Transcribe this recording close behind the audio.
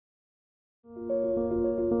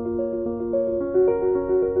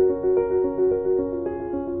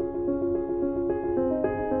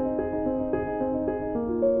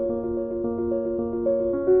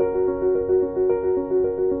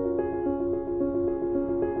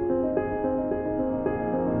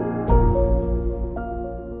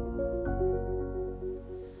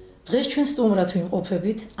დღეს ჩვენ სტუმრად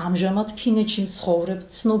ვიმყოფებით ამჟამად ფინეთში მცხოვრებ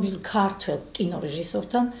ცნობილ ქართველ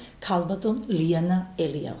კინორეჟისორთან ქალბატონ ლიანა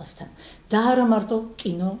ელიავასთან და არა მარტო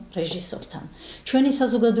კინორეჟისორთან. ჩვენი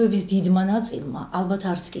საზოგადოების დიდმა ნაწილმა ალბათ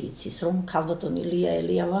არც კი იცის, რომ ქალბატონი ლია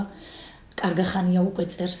ელიავა კარგახანია უკვე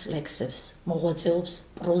წერს ლექსებს, მოღვაწეობს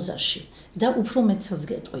პროზაში და უფრო მეტსაც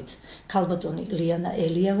გეტყვით, ქალბატონი ლიანა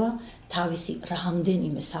ელიავა თავისი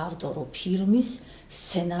რამდენიმე საავტორო ფილმის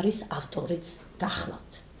სცენარის ავტორიც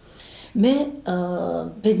გახლავთ. მე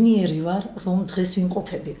ბედნიერი ვარ, რომ დღეს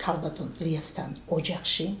ვიმყოფები ქალბატონ ლიასთან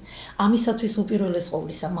ოჯახში. ამისათვის უპირველეს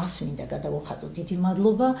ყოვლისა მას მინდა გადავუხატო დიდი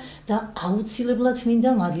მადლობა და აუცილებლად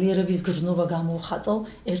მინდა მადლიერების გრძნობა გამოვხატო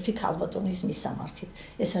ერთი ქალბატონის მისამართით.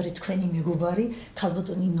 ეს არის თქვენი მეგობარი,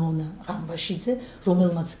 ქალბატონი ნონა ღამბაშიძე,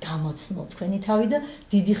 რომელმაც გამაცნო თქვენი თავი და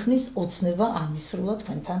დიდი ხნის ოცნება ამისრულა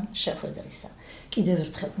თქვენთან შეხვედრისა. კიდევ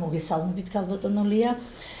ერთხელ მოგესალმებით ქალბატონო ლია.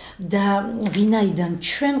 და ვინაიდან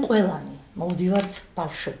ჩვენ ყველანი მოვდივართ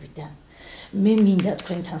ბავშვობიდან. მე მინდა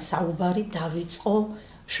თქვენთან საუბარი დავიწყო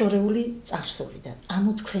შორეული წარსულიდან,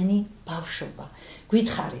 ანუ თქვენი ბავშვობა.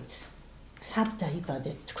 გითხარით, სად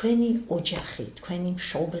დაიბადეთ, თქვენი ოჯახი, თქვენი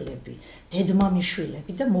მშობლები,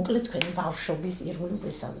 დედმამიშვილები და მოკლედ თქვენი ბავშვობის ირგვლივ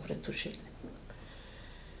გესაუბრეთ თუ შეიძლება.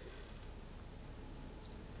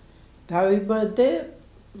 დავიბადე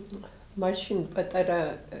მაშინ პატარა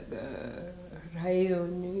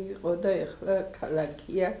რაიონი იყო და ეხლა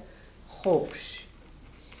ქალაქია ხობში.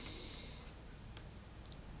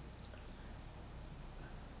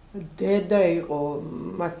 დედა იყო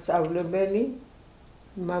მასწავლებელი,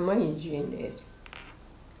 მამა ინჟინერი.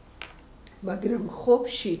 მაგრამ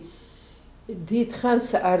ხობში დიდხანს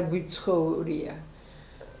არ გვიცხოვრია.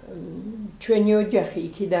 ჩვენი ოჯახი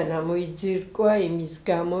იქიდან ამოიძირკვა იმის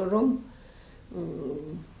გამო, რომ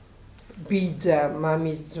ბიძა,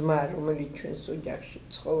 მამის ძმა, რომელიც ჩვენს ოჯახში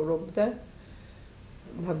ცხოვრობდა,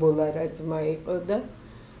 ნაბოლარა ძმა იყო და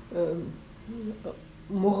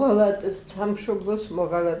მოღალატეს სამშობლოს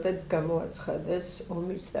მოღალატედ გამოაცხადეს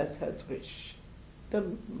ომის დასაწყისში. და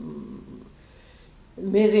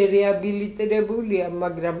მე რეაბილიტირებულია,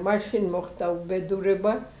 მაგრამ მაშინ მოხდა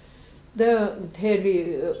უბედურება და მთელი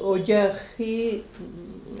ოჯახი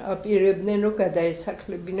აპირებდნენ, რომ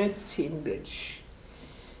გადაესახლებინათ ციმბირში.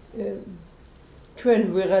 ჩვენ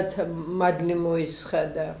ვიღაცა მადლი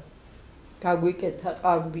მოისხადა, გაგვიკეთა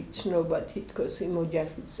ყავბი ცნობა, თითქოს იმ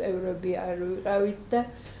ოჯახის წევრები არ ვიყავით და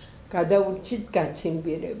გადაურჩით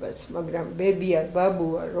გაციმბირებას, მაგრამ ბებია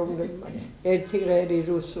ბაბუა, რომელმაც ერთი ღერი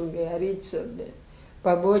რუსული არ იცოდა,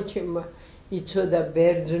 ბაბუა ჩემმა იცოდა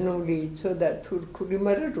ბერძნული, იცოდა თურქული,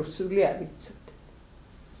 მაგრამ რუსული არ იცოდა.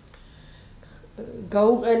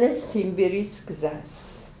 გაუყენეს ციმბირის გზას.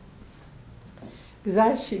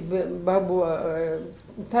 გზაში ბაბუა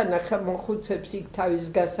თან ახლა მოხუცებს იქ თავის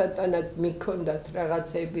გასატანად მიქონდათ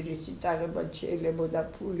რაღაცები, რისი წაღებად შეიძლებოდა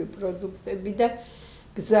ფული, პროდუქტები და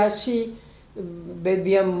გზაში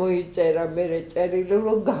ბებიამ მოიწერა მერე წერილი,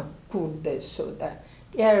 რომ გაქურდესო და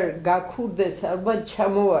კი არა გაქურდეს, ალბათ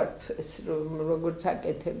ჩამოვართვეს, როგორც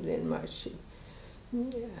აკეთებდნენ მაშინ.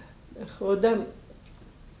 ხო და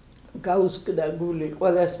გაუსკდა გული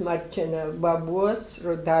ყველას მარჩენა ბაბუას,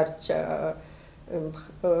 რომ დარჩა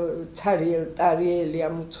ცარიელ ტარიელი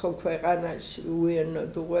ამ უცხო ქვეყანაში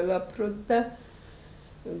უენოდ უყოლაფროდ და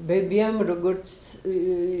ბებიამ როგორც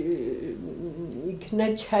იქნა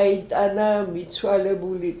ჩაიტანა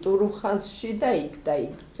მიცვალებული ტურუხანსში და იქ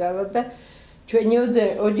დაიკრძალა და ჩვენი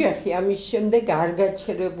ოჯახი ამის შემდეგ არ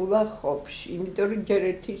გაჩერებულა ხობში, იმიტომ რომ ჯერ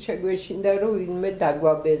ერთი შეგვეშინდა, რომ ვინმე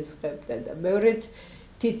დაგვაბეზღებდა და მეორეც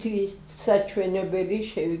თითის საჩვენებელი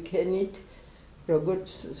შევიქენით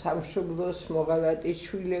როგორც სამშობლოს მოღალატის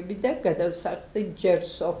შვილები და გადავსახლდით ჯერ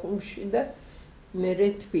სოხუმში და მერე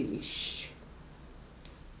თბილისში.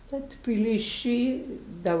 და თბილისში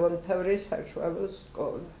დავამთავრე საშუალო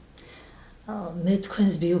სკოლა. მე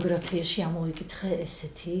თქვენს ბიოგრაფიაში ამოვიკითხე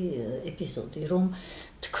ესეთი ეპიზოდი, რომ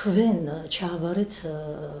თქვენ ჩააბარეთ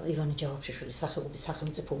ივანე ჯავახიშვილის სახელობის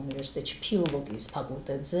სახელმწიფო უნივერსიტეტში ფილოლოგიის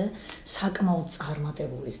ფაკულტეტზე, საკმაოდ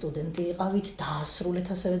წარმატებული სტუდენტი იყავით, დაასრულეთ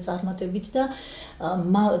ასევე წარმატებით და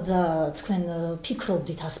თქვენ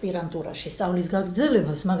ფიქრობდით ასპირანტურაში სწავლის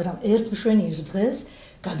გაგრძელებას, მაგრამ ერთ მშვენიერ დღეს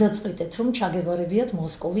გადაწყვიტეთ, რომ ჩაგებარებიათ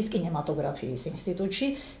მოსკოვის კინემატოგრაფიის ინსტიტუტში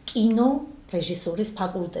კინო რეჟისორის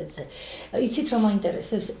ფაკულტეტზე. იცით რა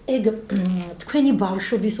მაინტერესებს, ეგ თქვენი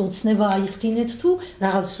ბავშვობის ოცნება აიხდინეთ თუ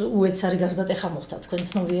რაღაც უეცარი გარდატეხა მოხდა თქვენ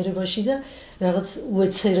ცნობიერებაში და რაღაც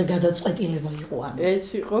უეცარი გადაწყვეტილება იყო ამ? ეს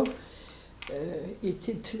იყო,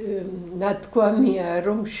 იცით, ნათქვამია,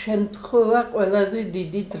 რომ შემთხვევა ყველაზე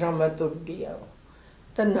დიდი დრამატურგიაო.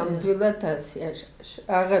 და ნამდვილად ასეა.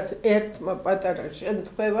 რაღაც ერთმა პატარა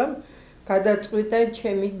შემთხვევამ გადაწყვიტა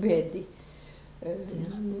ჩემი ბედი.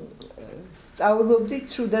 სწავლობდი,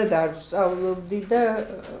 ცუდად არ ვსწავლობდი და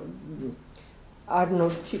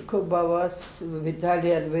არნოლდ ჩიქობავას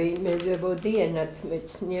ძალიან ვეიმელებოდი ენათ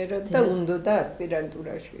მეცნიერად და უნდოდა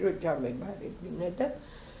ასპირანტურაში რომ ჯამებარებინა და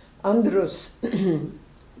ამ დროს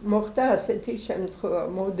მოხდა ასეთი შემთხვევა,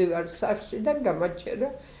 მოვდივარ სახლში და გამაჩერა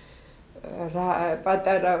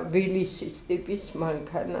პატარა ვილისის ტიპის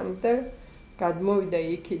მანქანამ და გადმოვიდა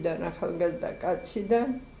იქიდან ახალგაზრდა კაცი და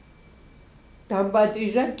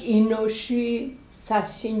დამპატიჟა კინოში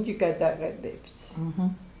სასინჯ გადაღებებს.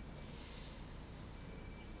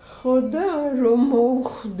 ხო და რომ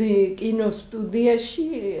მოვხვდი კინოსტუდიაში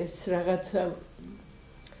ეს რაღაცა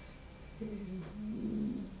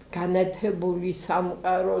განათებული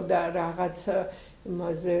სამყარო და რაღაცა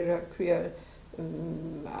იმაზე რა ქვია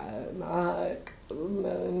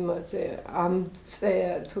იმაზე ამწე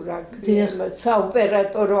თუ რა ქვია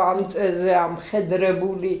საოპერატორო ამწეზე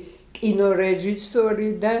ამხედრებული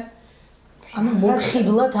კინორეჟისორი და ანუ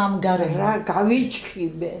მოხიბლად ამ გარემო რა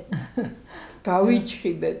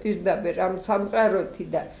გავიჩხიბე პირდაპირ ამ სამყაროთი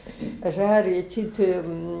და რა არის იცით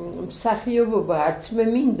მსახიობობა არც მე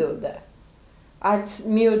მინდოდა არც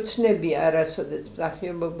მიოცნები არასოდეს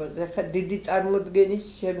მსახიობობაზე ხა დიდი წარმოდგენის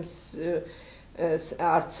ჩემს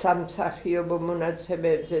არც სამსახიობო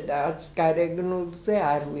მონაცემებზე და არც გარეგნულზე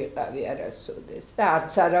არ ვიყავი არასოდეს და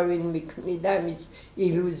არც არავინ მიქმნიდა მის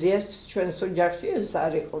ილუზიას ჩვენს ოჯახში ეს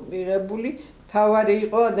არ იყო მიღებული თავარი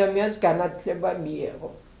იყო ადამიანს განათლება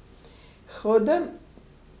მიეღო ხო და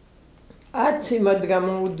არც იმად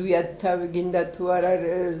გამოუდვიათ თავი გინდა თუ არა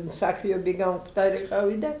მსახიობი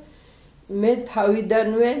გამختارიყავი და მე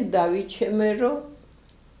თავიდანვე დავიჩემე რომ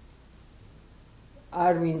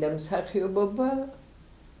არ მინდა მსახიობობა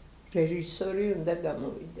რეჟისორი უნდა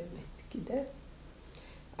გამოვიდე მეთქი და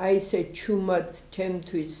აი ესე ჩუმად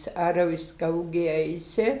ჩემთვის არავის გაუგეა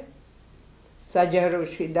ისე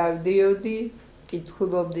საჯაროში დავდიოდი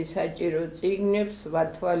კითხულობდი საჭირო წიგნებს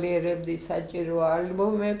ვათვალიერებდი საჭირო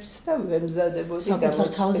ალბომებს და ვემზადებოდი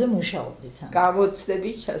საკუთარ თავზე მუშაობდით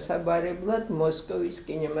გამოცდების ჩასაბარებლად მოსკოვის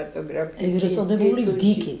კინემატოგრაფიის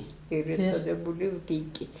ეგრეთ წოდებული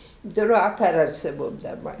ვგიკი იმიტომ რომ აქ არ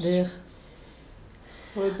არსებობდა მაშინ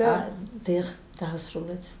ხო და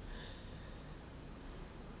დაასრულეთ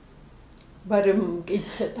ბარემ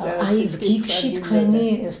მკითხეთ რა აი ვგიკში თქვენი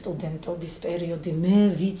სტუდენტობის პერიოდი მე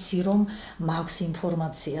ვიცი რომ მაქვს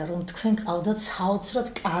ინფორმაცია რომ თქვენ ყავდათ საოცრად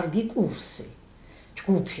კარგი კურსი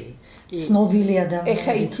ჯგუფი ცნობილი ადამიანები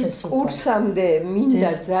ეხა იცით კურსამდე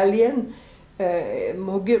მინდა ძალიან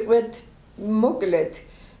მოგიყვეთ მოკლედ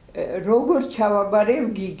როგორ ჩავაბარე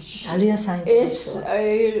ვგიკში ძალიან საინტერესოა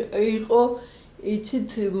ეს იყო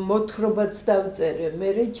იცით მოთხრობაც დავწერე მე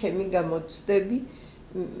ჩემი გამოცდები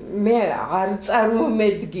მე არ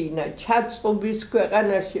წარმომედგინა ჩაწყობის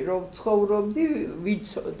ქვეყანაში რომ ცხოვრობდი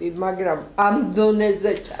ვიცოდი მაგრამ ამ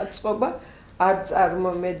დონეზე ჩაწყობა არ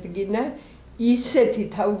წარმომედგინა ისეთი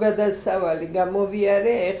თავგადასავალი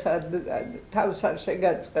გამოვიარე ეხლა თავს არ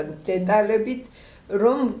შეგაწყენ დეტალებით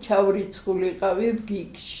რომ ჩავრიცხულიყავი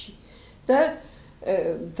ვგიკში და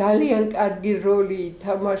ძალიან კარგი როლი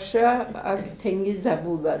ითამაშა აქ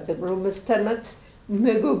თენგიზაბულაძემ რომელთანაც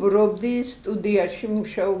მეგობრობდი სტუდიაში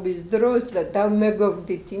მუშაობის დროს და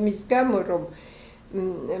დავმეგობრდით იმის გამო რომ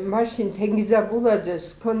მაშინ თენგიზაბულაძეს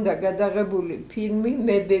ჰქონდა გადაღებული ფილმი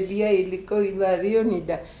მე ბებია ილიკო ილარიონი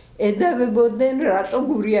და ედავებოდნენ რატო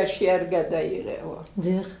გურიაში არ გადაიღეო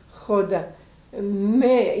ხო და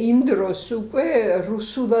მე იმ დროს უკვე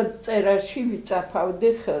რუსულად წერაში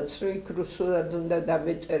ვიწაფავდი ხელს რომ იქ რუსულად უნდა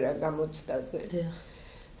დამეწერა გამოცდაზე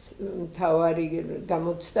თავარი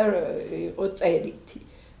გამოცდა იყო წერითი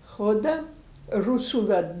ხო და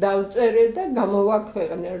რუსულად დავწერე და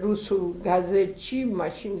გამოვაქვეყნე რუსულ გაზეთში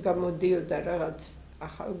მაშინ გამოდიოდა რაღაც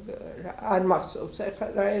არ მახსოვს ახლა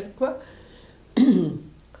რა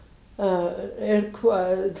ერქვა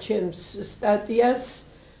ჩემს სტატიას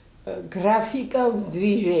გრაფიკა в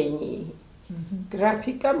движении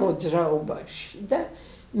გრაფიკა მოძრაობაში და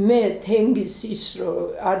მე თენგის ის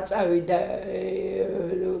რომ არ წავიდა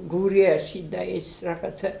გურიაში და ეს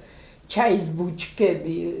რაღაცა ჩაის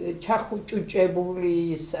ბუჩქები ჩახუჭუჭებული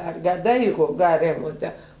ის არ გადაიღო გარემო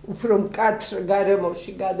და უფრო მკაცრ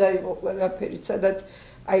გარემოში გადაიღო ყველაფერი სადაც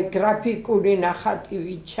აი გრაფიკული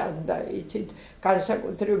ნახატივი ჩანდა იცით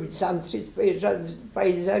განსაკუთრებით ზამთრის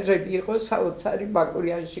პეიზაჟები იყო საოცარი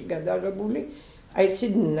ბაკურიანში გადაღებული აი ეს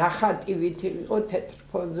ნახატივით იყო თეთრ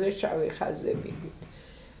ფონზე შავი ხაზები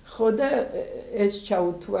ხო და ეს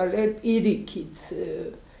ჩაუთვალე პირიქით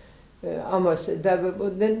ამას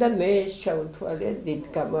დავებოდნენ და მე ეს ჩაუთვალე დიდ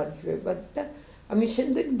გამარჯვებად და ამის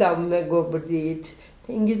შემდეგ დავმეგობრდით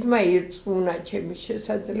თინგიზმა ირწმუნა ჩემი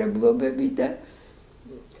შესაძლებლობები და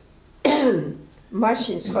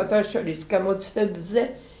მაშინ სხვადასხვა გამოცდებზე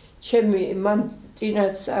მან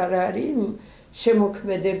წინას არ არის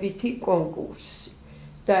შემოქმედებითი კონკურსი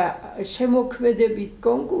და შემოქმედებით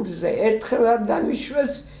კონკურსზე ერთხელ არ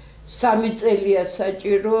დამიშვეს 3 წელია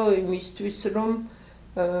საჭირო იმისთვის რომ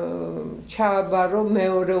ჩააბარო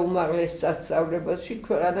მეორე უმაღლეს სასწავლებელში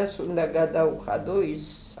ქვეყანას უნდა გადაუხადო ის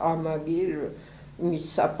ამაგი მის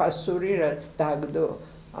საფასური რაც დაგდო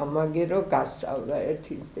ამაგი რომ გასწავლა ერთ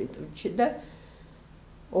ინსტიტუტში და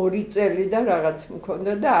 2 წელი და რაღაც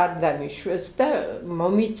მქონდა და არ დამიშვეს და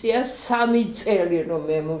მომიწია 3 წელი რომ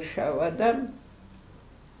ემუშავა და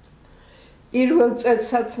პირველ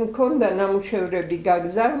წელსაც მქონდა ნამუშევრები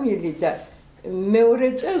გაგზავნილი და მეორე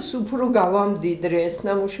წელს უფრო გავამდიდრე ეს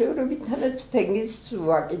ნამუშევრები თანაც თენგიზს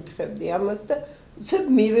ვაკითხებდი ამას და უცებ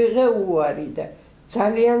მივიღე უარი და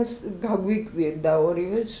ძალიან გაგვიკვირდა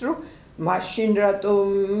ორივეს რომ მაშინ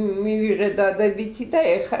რატომ მივიღე დადებითი და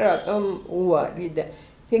ეხლა რატომ უარი და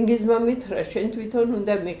თენგიზმა მითხრა შენ თვითონ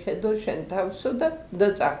უნდა მიხედო შენ თავსო და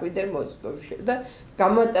უნდა წახვიდე მოსკოვში და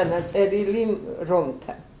გამატანა წერილი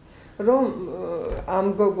რომთან რომ ამ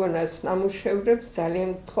გოგონას ნამუშევრებს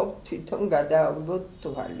ძალიან გთხოვ თვითონ გადაავლოთ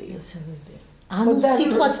თვალი. ანუ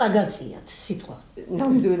სიტყვა წაგაწიათ, სიტყვა.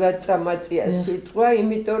 ნამდვილად წამაწია სიტყვა,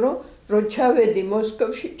 იმიტომ რომ ჩავედი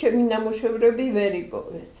მოსკოვში, ჩემი ნამუშევრები ვერ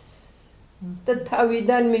იპოვეს. და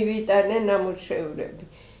თავიდან მივიტანე ნამუშევრები.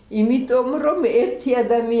 იმიტომ რომ ერთი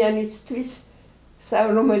ადამიანისთვის,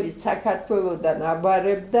 რომელიც საქართველოდან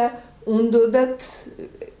აბარებდა, უნდათ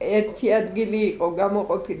ერთი ადგილი იყო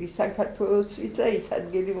გამოყოფილი საქართველოსთვის და ის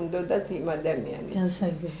ადგილი უნდათ იმ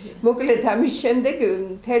ადამიანისთვის. მოკლედ ამის შემდეგ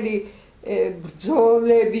მთელი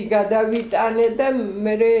ბრძოლები გადავიტანე და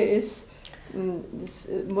მე ეს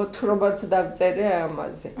მოთხრობაც დავწერე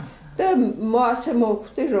ამაზე. და ასე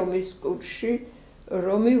მოვხვდი რომის კურსში,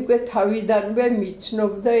 რომი უკვე თავიდანვე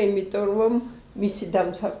მიცნობდა, იმიტომ რომ მისი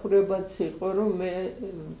დამსახურებაც იყო რომ მე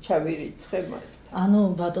ჩავირიცხე მასთან. ანუ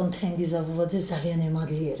ბატონ თენგიზაბულაძე ძალიან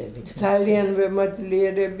ემადლიერებით. ძალიან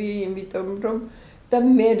ვემადლიერები, იმიტომ რომ და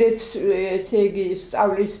მერეც ესე იგი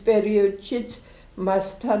სწავლის პერიოდშიც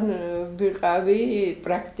მასთან ვიყავი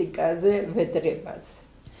პრაქტიკაზე ვედრებაზე.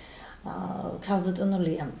 ქალბატონო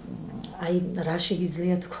ლია, აი რა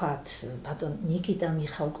შეგიძლია თქვათ ბატონ ნიკიტა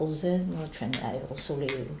მიხალკოვზე, ჩვენ აი რუსული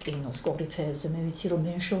კინოს კორიფეებზე მე ვიცი რომ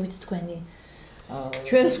მენშოვიც თქვენი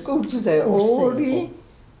ჩვენს კურსზე 2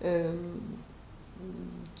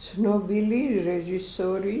 ცნობილი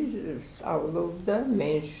რეჟისორი სწავლობდა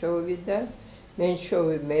მენშოვი და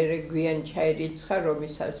მენშოვი მერე გვიან ჩაირიცხა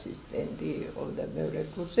რომის ასისტენტი იყო და მეორე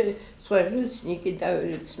კურსზე სხვაებს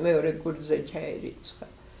ნიკიტაიც მეორე კურსზე ჩაირიცხა.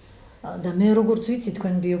 და მე როგორც ვიცი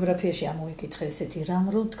თქვენ ბიოგრაფიაში ამოიკითხე ესეთი რამ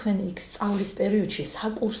რომ თქვენ იქ სწავლის პერიოდში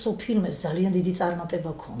საკურსო ფილმებს ძალიან დიდი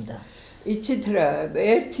წარმატება ჰქონდა. იცით რა,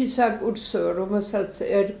 ერთი საკურსო, რომელსაც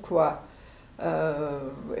ერქვა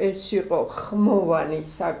ეს იყო ხმოვანი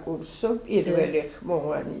საკურსო, პირველი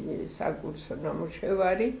ხმოვანი საკურსო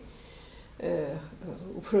ნამუშევარი,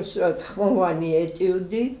 უпроსტად ხმოვანი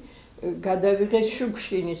ეტიუდი, გადავიღე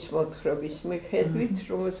შუქშინის მოთხრობის მიხედვით,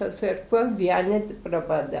 რომელსაც ერქვა ვიანეთ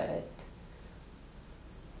პრაპადაეთ.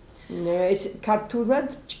 ეს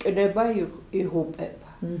ქართულად ჭკნება იღუპება.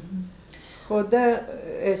 ხო და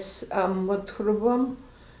ეს ამ მოთხრობამ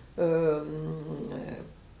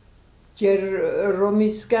ჯერ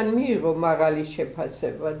რომისგან მიიღო მაღალი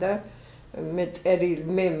შეფასება და მე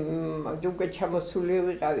უკვე ჩამოსული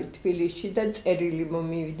ვიყავი თბილისში და წერილი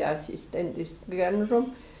მომივიდა ასისტენტისგან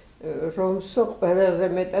რომ რომსო ყველაზე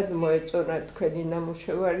მეტად მოეწონა თქვენი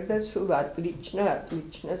ნამუშევარი და სულ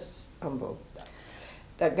ატლიჩნას ამბობდა.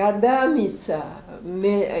 და გარდა ამისა,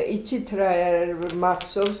 მე იცით რა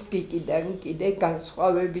მახსოვს ბიკიდან კიდე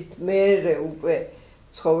განსხვავებით მერე უკვე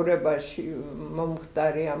ცხოვრებაში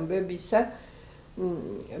მომხდარი ამბებისა,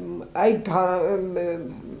 აი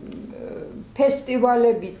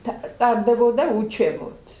ფესტივალები ტარდებოდა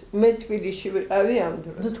უჩემოდ. მე თბილისში ვიყავი ამ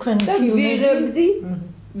დროს და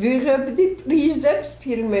ვიღებდი პრიზებს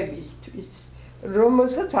ფილმებისთვის,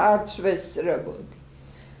 რომელსაც არც ვესწრებოდი.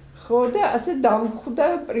 ხო და ასე დამხვდა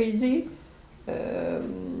პრიზი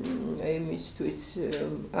იმისთვის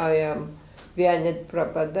აი ამ ვიანეთ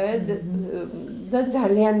პრაპადაეთ და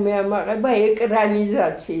ძალიან მეამაყება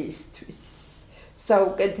ეკრანიზაციისთვის.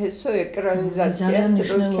 საუკეთესო ეკრანიზაცია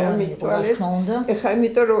ჩამიტვალეს. ეხლა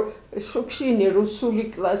იმიტომ რომ შუქშინი რუსული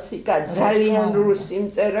კლასიკა ძალიან რუსი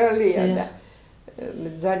მწერალია და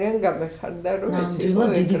ძალიან გამეხარდა რომ ეს იყო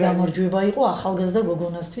დიდი გამარჯვება იყო ახალგაზრდა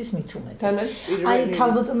გოგონასთვის მით უმეტეს. აი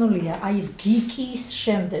ქალბატონულია, აი გიკის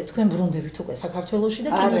შემდეგ თქვენ ბრუნდებით უკვე საქართველოში და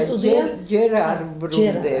კინოსტუდია ჯერ არ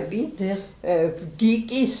ბრუნდები.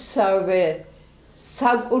 გიკისავე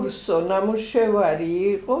საკურსო ნამუშევარი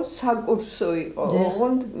იყო, საკურსო იყო,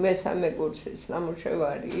 ოღონდ მესამე კურსის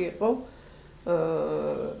ნამუშევარი იყო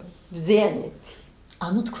ბზიანეთი.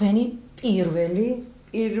 ანუ თქვენი პირველი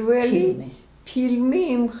ფილმი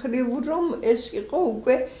იმ ხრივ რომ ეს იყო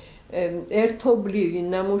უკვე ერთობლივი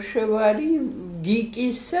ნამუშევარი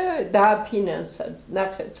გიკის დააფინანსა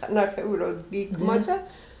სანახევროდ გიკმა და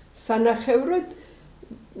სანახევროდ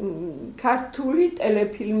ქართული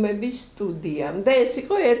ტელეფილმების სტუდიამ და ეს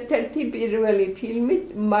იყო ერთ-ერთი პირველი ფილმი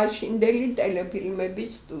მაშინდელი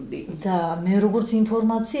ტელეფილმების სტუდიის. და მე როგორც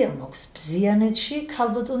ინფორმაცია მაქვს, ბზიანეთში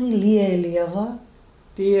ქალბატონი ლია ელიავა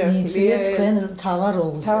მიიწვია თქვენ თავარ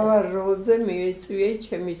როლზე მიიწვია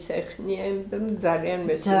ჩემი სეხნია, იმიტომ ძალიან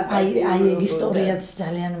მესურვებია. აი ეგ ისტორიაც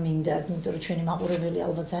ძალიან მინდა, იმიტომ რომ ჩვენი მაყურებელი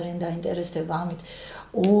ალბათ ძალიან დაინტერესდება ამით.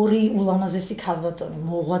 ორი ულამაზესი ქალბატონი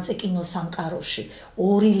მოღვაწე კინოსამყაროში,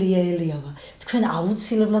 ორი ლია ელიავა. თქვენ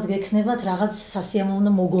აუცილებლად გექნებათ რაღაც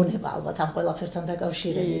სასიამოვნო მოგონება ალბათ ამ ყველაფერთან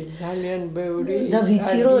დაკავშირებით. ძალიან ბევრი და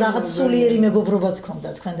ვიცი რომ რაღაც სულიერი მეგობრობაც ქონდა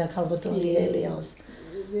თქვენ და ქალბატონ ლია ელიავას.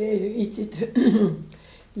 იცით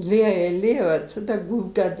ლია ელიავა ცოტა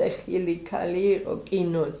გულგადახილი ქალი იყო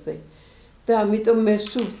კინოზე და ამიტომ მე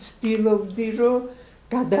სულ ვცდილობდი რომ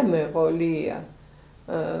გადამეღოლია.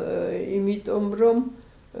 იმიტომ რომ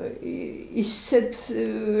ისეთ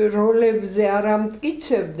როლებზე არ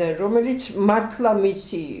ამტკიცებდნენ, რომელიც მართლა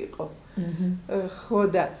მისი იყო. ხო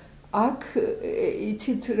და აქ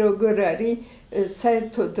იცით როგორ არის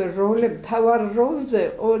საერთოდ თავარ როლზე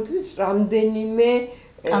ყოველთვის რამდენიმე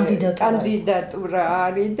კანდიდატურა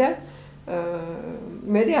არის და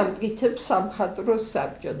მე ამტკიცებს სამხატვრო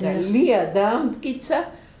საბჭო და ლია დაამტკიცა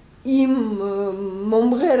იმ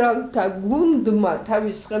მომღერალთა გუნდმა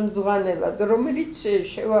თავის ხელმძღვანელად, რომელიც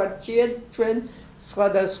შევარჩიეთ ჩვენ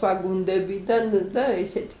სხვადასხვა გუნდებიდან და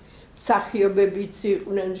ესეთი მსახიობებიც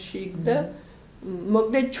იყვნენ შიგ და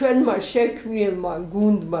მოკლედ ჩვენმა შექმნილმა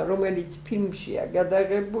გუნდმა, რომელიც ფილმშია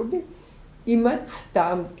გადაღებული, იმათ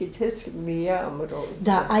დაამტკიცეს ლია ამ როლს.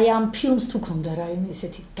 და აი ამ ფილმს თუ ქონდა რაიმე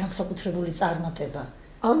ესეთი განსაკუთრებული წარმატება?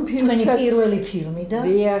 ამ ფილმსაც თქვენი პირველი ფილმი და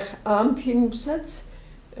დიახ, ამ ფილმსაც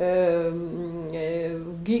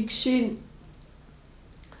გიგში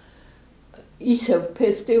ისევ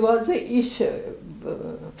ფესტივალზე ისევ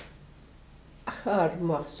არ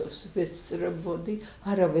მახსოვს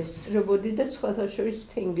ვესწრებოდი და სხვათა შორის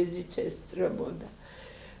თენგიზიც ესწრებოდა.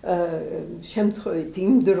 შემთხვევით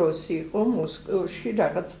იმ დროს იყო მოსკოვში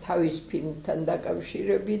რაღაც თავის ფილმთან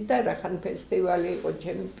დაკავშირებით და რახან ფესტივალი იყო,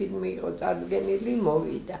 ჩემი ფილმი იყო წარდგენილი,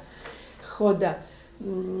 მოვიდა. ხო და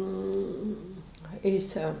ეს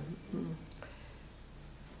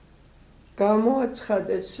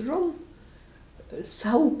გამოაცხადეს რომ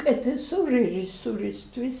საუკეთესო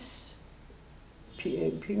რეჟისურისთვის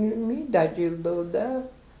ფილმი დაჯილდოვდა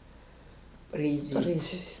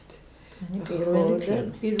პრიზით.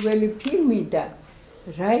 პირველი ფილმი და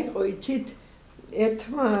რა იყო იცით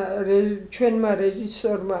ჩვენმა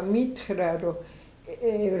რეჟისორმა მითხრა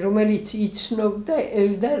რომელიც იცნობდა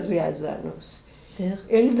ელდარ რიაზანოვს.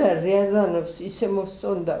 ელდარ რიაზანოვს ისე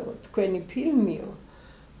მოსწონდაო თქვენი ფილმიო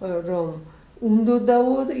რომ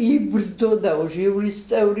უნდოდაო იბრძოდაო ჟიურის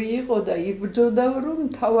წევრი იყო და იბრძოდაო რომ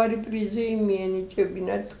თავარი პრიზი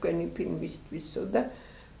მიენიჭებინა თქვენი ფილმისთვისო და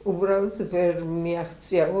უბრალოდ ვერ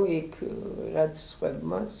მიაღწიაო იქ რაღაც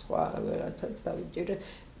სხვებმა სხვა რაღაცას დავიჭირე.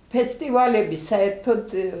 ფესტივალები საერთოდ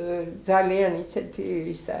ძალიან ისეთი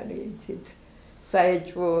ის არის იცით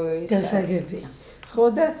საეჭვო ის გასაგებია. ხო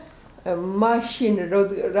და მაშინ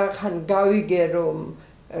რახან გავიგე რომ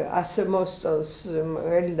ასე მოსწონს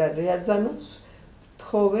ელდარ რიაზანოვს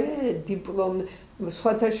ვთხოვე დიპლომ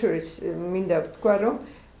სხვათა შორის მინდა ვთქვა რომ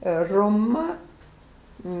რომმა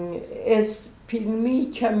ეს ფილმი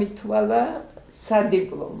ჩამითვალა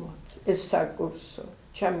სადიპლომოდ ეს საკურსო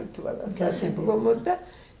ჩამითვალა სადიპლომოდ და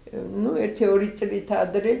ну ერთი-ორი წლით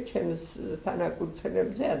ადრე ჩემს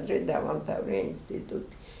თანაკურსელებზე ადრე დავამთავრე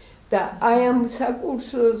ინსტიტუტი და აი ამ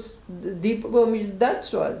საკურსოს დიპლომის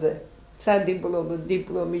დაცვაზე სადიპლომო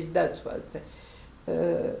დიპლომის დაცვაზე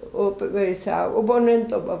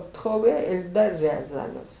ოპონენტობა ვთხოვე ელდარ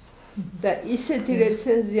რიაზანოვს და ისეთი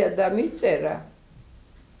რეცენზია დამიწერა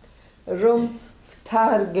რომ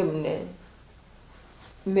ვთარგმნე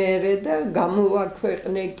მერე და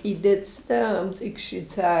გამოვაქვეყნე კიდეც და ამ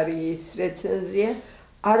წიგნშიც არის რეცენზია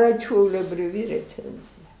არაჩვეულებრივი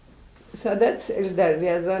რეცენზია სადაც ელდარ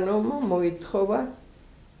რიაზანოვმა მოითხოვა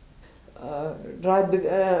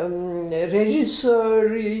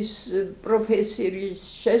რეჟისორის პროფესიის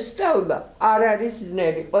შესწავლა არ არის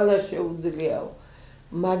ძნელი, ყველა შეუძლიაო,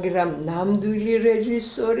 მაგრამ ნამდვილი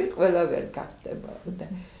რეჟისორი ყველა ვერ გახდება და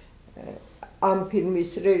ამ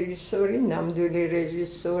ფილმის რეჟისორი ნამდვილი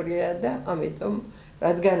რეჟისორია და ამიტომ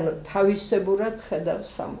რადგან თავისებურად ხედავს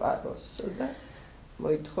სამყაროს და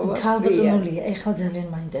მოითხოვა ქალბატონულია, ეხლა ძალიან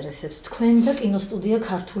მაინტერესებს თქვენ და კინოსტუდია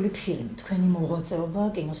ქართული ფილმი, თქვენი მოღვაწეობა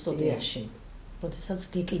კინოსტუდიაში, როდესაც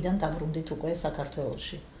გიკიდან დაბრუნდით უკვე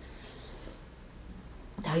საქართველოში.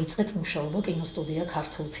 დაიწყეთ მუშაობა კინოსტუდია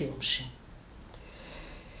ქართულ ფილმში.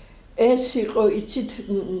 ეს იყო, იცით,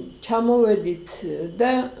 ჩამოვედით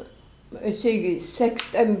და ესე იგი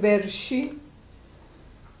სექტემბერში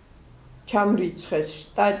ჩამრიცხეს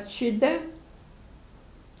შტატში და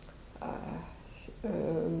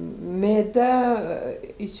მე და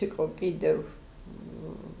ის იყო კიდევ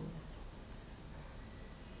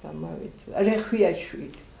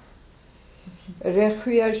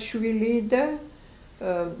რეხვიაშვილი და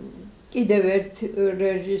კიდევ ერთ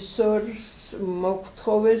რეჟისორს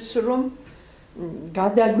მოგთხოვეს რომ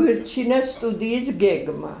გადაგვერჩინა სტუდიის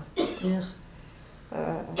გეგმა.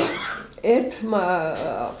 ერთმა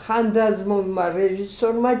ხანდაზმულმა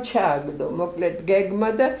რეჟისორმა ჩააგდო მოკლედ გეგმა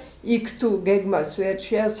და იქ თუ გეგმას ვერ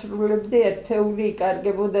შეასრულებდი ერთეული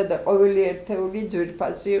იკარგებოდა და ყოველი ერთეული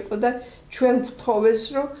ძვირფასი იყო და ჩვენ ვთხოვეს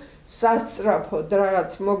რომ სასწრაფოდ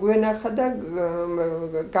რაღაც მოგვენახა და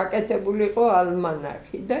გაკეთებული იყო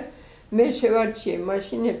ალმანახი და მე შევარჩიე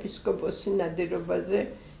მაშინ ეპისკოპოსი ნადირობაზე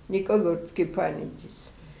ნიკოლოზ კიფანიძის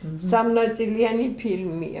სამნაწილიანი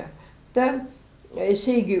ფილმია და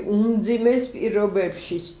ესე იგი უმძიმეს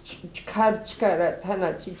პირობებში ჩქარ-ჩქარა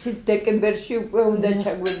თანაც იცით დეკემბერში უკვე უნდა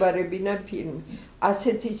ჩაგვებარებინა ფილმი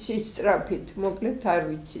ასეთი სისწრაფით მოკლედ არ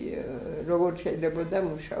ვიცი როგორ შეიძლებოდა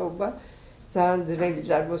მუშაობა ძალიან ძნელი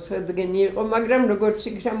წარმოსადგენი იყო მაგრამ როგორც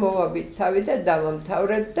იქნა მოვაბით თავი და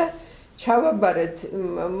დავამთავრეთ და ჩავაბარეთ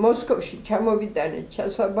მოსკოვში ჩამოვიტანეთ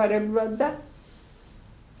ჩასაბარებლად და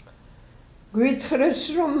გვითხრეს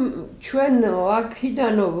რომ ჩვენ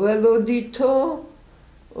აქიდანო ველოდითო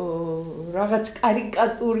რაღაც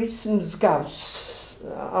კარიკატურის მსგავს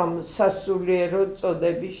ამ სასულიერო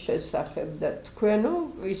წოდების შესახებ და თქვენო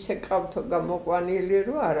ისე ყავთო გამოყვანილი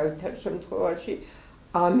რომ არავითარ შემთხვევაში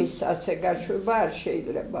ამის ასე გაშვება არ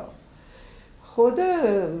შეიძლება. ხო და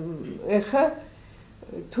ეხა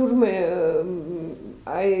თურმე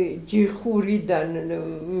აი ჯიხურიდან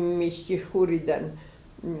მის ჯიხურიდან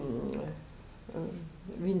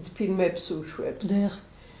ვინც ფილმებს უშვებს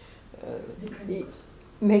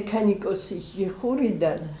მექანიკოსის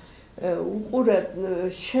ჯიხურიდან უყურა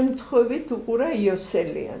შემთხვევით უყურა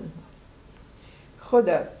იოსელიან ხო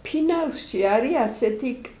და ფინალში არის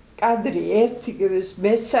ასეთი კადრი ერთი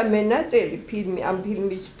მესამე ნაწილი ფილმი ამ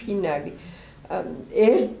ფილმის ფინალი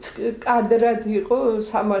ერთ კადრად იყო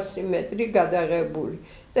 300 მეტრი გადაღებული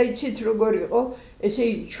და იცით როგორ იყო ესე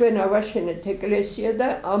ჩვენ ავაშენეთ ეკლესია და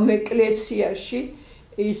ამ ეკლესიაში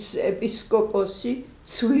ის ეპისკოპოსი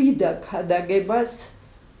ცვლიდა ქადაგებას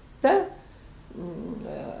და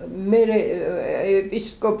მე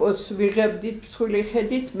ეპისკოპოსს ვიღებდით მსხვილი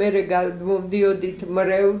ხედით მე გამოვდიოდით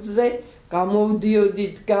მრევლზე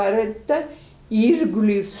გამოვდიოდით გარეთ და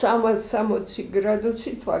ირგვლივ 360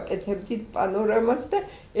 გრადუსით ვაკეთებდით პანორამას და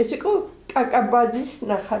ეს იყო კაკაბაძის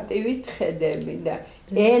ნახატივით ხედები და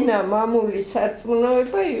ენა მამული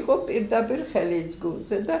სარწმუნოება იყო პირდაპირ ხელის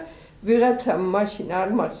გულზე და ვიღაცამ მაშინ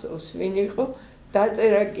არ მახსოვს ვინ იყო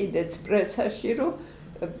დაწერა კიდეც პრესაში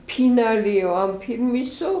რომ ფინალიო ამ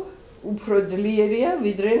ფილმისო უფრო ძლიერია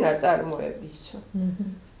ვიდრე ნაწარმოებისო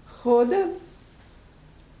ხო და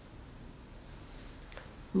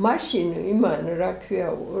მაშინ იმან რა ქვია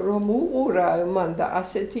რომ უყურა მან და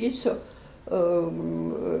ასეთი ისო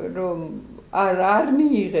რომ არ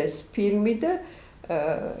მიიღეს ფილმი და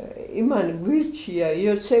იმან გვირჩია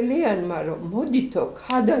იოსელიანმა რომ მოდითო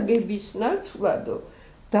ქადაგების ნაცვლადო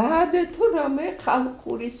დაადეთო რამე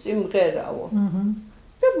ხალხური სიმღერაო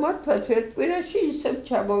და მართლაც ერთ კვირაში ისევ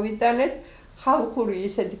ჩამოვიტანეთ ხალხური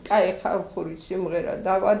ისეთი კაი ხალხური სიმღერა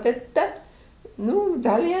დავადეთ და ნუ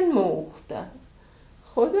ძალიან მოუხდა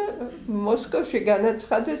ხო და მოსკოვში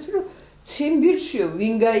განაცხადეს რომ ციმბირშიო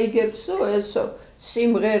ვინ გაიგებსო ესო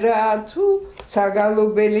სიმღერაა თუ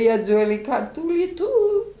საგალობელია ძველი ქართული თუ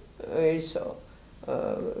ესო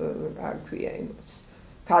რა ქვია იმას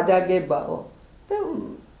ქადაგებაო და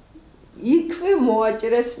იქვე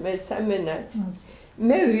მოაჭრეს მესამე ნაწილი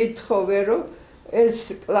მე ვითხოვე რომ ეს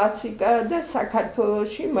კლასიკა და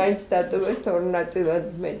საქართველოში მაინც დატოვეთ ორ ნაწილად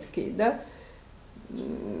მეთქი და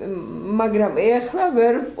მაგრამ ეხლა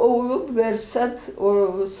ვერ პოულობ ვერსად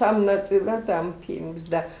სამ ნაწილად ამ ფილმს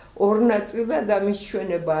და ორ ნაწილად ამის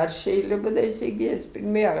ჩვენება არ შეიძლება და ესე იგი ეს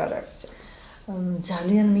ფილმი აღარ არსებობს.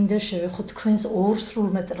 ძალიან მინდა შევეხო თქვენს ორ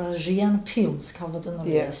სრულმეტრაჟიან ფილმს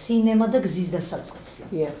ქალბატონია სინემა და გზის დასაწყისი.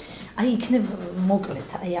 აი იქნებ მოკლედ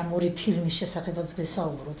აი ამ ორი ფილმის შესახებაც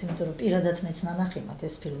გვესაუბროთ, იმიტომ რომ პირადად მეც ნანახი მაქვს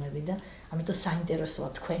ეს ფილმები და ამიტომ საინტერესოა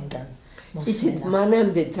თქვენგან. იცით,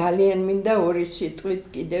 მანამდე ძალიან მინდა ორი სიტყვით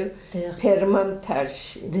კიდევ ფერმა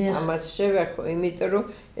მთაში. ამას შევეხო, იმიტომ რომ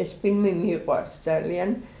ეს ფილმი მიყვარს ძალიან.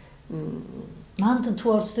 მან თუ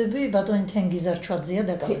არ ვწდები, ბატონი თენგიზარჩვაძეა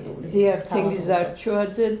დაკავებული. დიახ,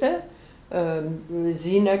 თენგიზარჩვაძე და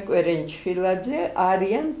ზინა კვერენჩხილაძე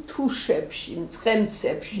არიან თუშებში,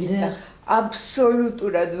 მწყემსებში და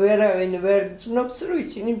აბსოლუტურად ვერავინ ვერ გძნობს, რომ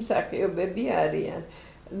ისინი მსახიობები არიან.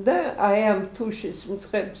 და აი ამ თუშის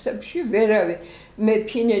მწყემსებში ვერავინ მე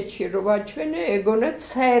ფინეთში რო ვაჩვენე, ეგონათ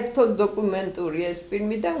საერთოდ დოკუმენტური ეს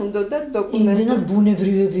ფილმი და უნდათ დოკუმენტური. იმდენად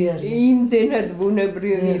ბუნებრივები არიან. იმდენად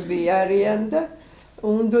ბუნებრივები არიან და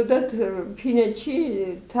უნდათ ფინეთში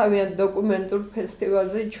თავიანთ დოკუმენტურ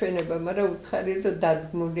ფესტივალზე ჩვენება, მაგრამ უთხარი რომ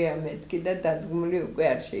დადგმულია მეთქი და დადგმული უკვე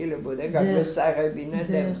არ შეიძლებოდა გაგვესაღებინათ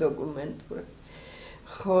ამ დოკუმენტურად.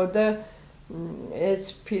 ხო და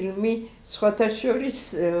ეს ფილმი სხვათა შორის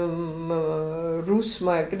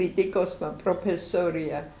რუსმა კრიტიკოსმა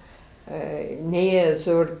პროფესორია ნეა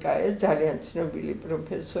ზორკაია, ძალიან ცნობილი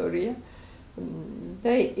პროფესორია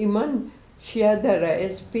და იმან შეადარა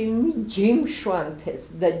ეს ფილმი ჯიმ შვანთეს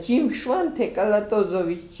და ჯიმ შვანთე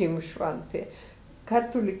კალატოზოვის ჯიმ შვანთე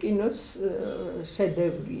ქართული კინოს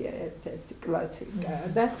შედევრია, ერთ-ერთი კლასიკა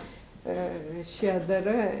და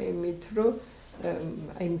შეადარა იმით რომ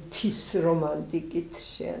აი მთის რომანტიკით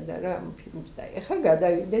შეადარა ამ ფილმს და ეხლა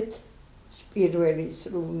გადავიდეთ პირველი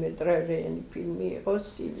სრულმეტრაჟიანი ფილმი იყო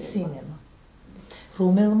სინემა.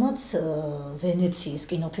 რომელმაც ვენეციის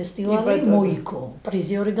კინოფესტივალი მოიგო,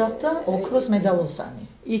 პრიზიორი გახდა ოქროს მედალოსანი.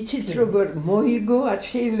 იცით როგორ მოიგო არ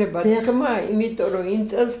შეიძლება თქმა, იმიტომ რომ იმ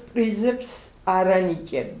წელს პრიზებს არ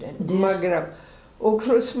ანიჭებდნენ, მაგრამ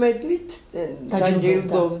ოქროს მედლით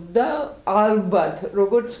დაჯილდოვდა ალბათ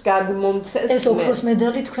როგორც გადმომცეს. ეს ოქროს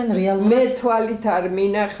მედალი თქვენ რეალურად მე თვალით არ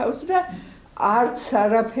მინახავს და არც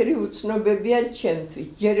არაფერი უცნობებია ჩემთვის.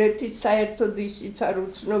 ჯერ ერთი საერთოდ ისიც არ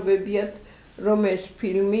უცნობებიათ რომ ეს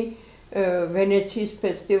ფილმი ვენეციის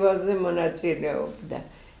ფესტივალზე მონაწილეობდა.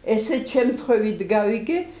 ესე შემთხვევით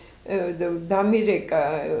გავიგე დამირეკა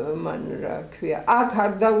მან რა ქვია. აქ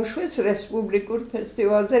არ დაუშვეს რესპუბლიკურ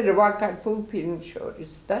ფესტივალზე 8 ქართულ ფილმს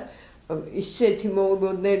შორის და ისეთი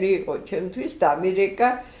მოულოდნელი იყო ჩემთვის დამირეკა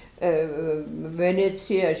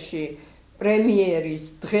ვენეციაში პრემიერის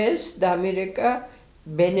დღეს დამირეკა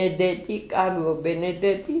ბენედეტი, კარლო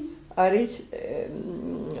ბენედეტი არის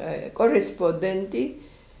კორესპონდენტი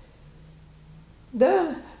და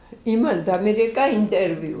იმან დამირეკა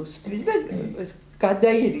ინტერვიუსთვის და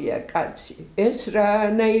გადაირია კაცი. ეს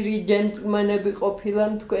რანაირი ჯენტლმენები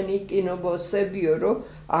ყოფილან თქვენი კინობოსებიო, რომ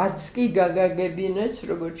არც კი გაგაგებინეს,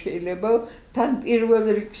 როგორც შეიძლება, თან პირველ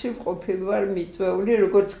რიგში ყოფილ ვარ მიწვეული,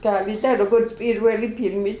 როგორც ქალი და როგორც პირველი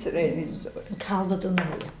ფილმის რეჟისორი.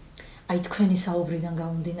 ქალბატონია. აი თქვენი საუბრიდან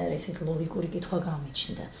გამომდინარე ესეთ ლოგიკური კითხვა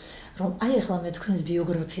გამიჩნდა, რომ აი ახლა მე თქვენს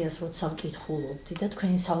ბიოგრაფიას როცა ვკითხულობდი და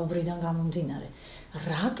თქვენი საუბრიდან გამომდინარე,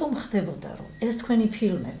 რატომ ხდებოდა რომ ეს თქვენი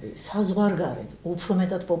ფილმები საზღვარგარეთ უფრო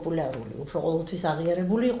მეტად პოპულარული, უფრო ყოველთვის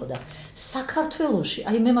აღიარებული იყო და საქართველოში,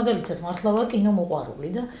 აი მე მაგალითად მართლა ვარ კინომოყვარული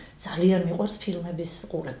და ძალიან მიყვარს ფილმების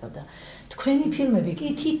ყურება და თქვენი ფილმები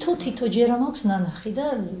კი თითო ჯერ მაქვს ნანახი და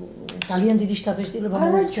ძალიან დიდი შთაბეჭდილება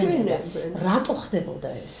მომეჩვენა. რატო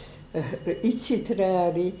ხდებოდა ეს? იცით რა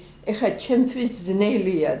არის? ეხლა ჩემთვის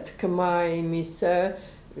ძნელია თქმა იმისა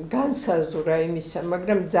განსაზღვრა იმისა,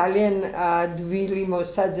 მაგრამ ძალიან ადვილი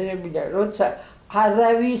მოსაძნებელია, როცა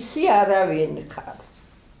არავისი არავინ ხარ.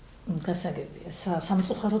 გასაგებია,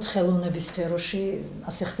 სამწუხაროდ ხელოვნების სფეროში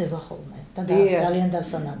ასე ხდება ხოლმე და ძალიან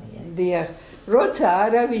დასანანია. დიახ, როცა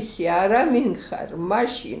არავისი არავინ ხარ,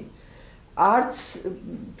 მაშინ არც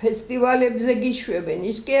ფესტივალებზე გიშვებენ,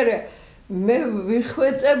 ის კი არა, მე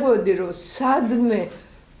ვიხვეწებოდი, რომ სადმე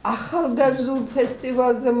ახალგაზრდულ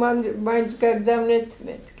ფესტივალზე მაინც გაგდავნეთ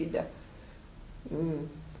მეთქი და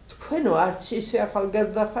თქვენო არც ისე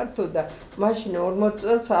ახალგაზრდა ხართო და მაშინ 40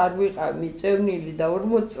 წელს არ ვიყავ მიწევნილი და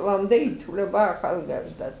 40 წლამდე ითვლება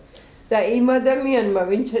ახალგაზრდად და იმ ადამიანმა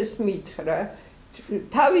ვინც ეს მითხრა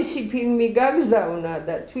თავისი ფილმი გაგზავნა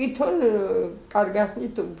და თვითონ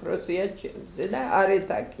კარგახნით უფროსია ჩემზე და არ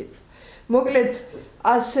ეთაკით. მოკლედ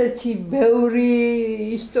ასეთი ბევრი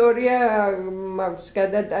ისტორია მაქვს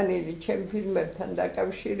გადატანილი ჩემ ფილმებთან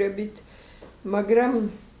დაკავშირებით, მაგრამ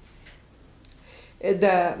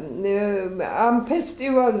და ამ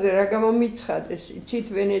ფესტივალზე რა გამომიცხადეს, იცით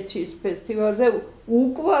ვენეციის ფესტივალზე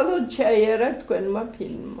უკვალოდ ჩაიარა თქვენმა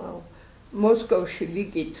ფილმმა. მოსკოვში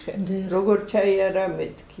ვიკითხე, როგორ ჩაიარა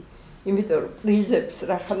მეთქი. იმიტომ რომ პრიზებს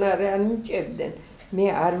რახან არ მიჭებდნენ. მე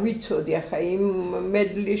არ ვიცოდი ახლა იმ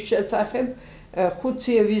მედლის შესახებ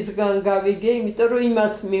ხუციევისგან გავიგე, იმიტომ რომ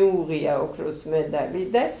იმას მიუღია ოქროს მედალი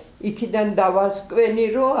და იქიდან დავასკვენი,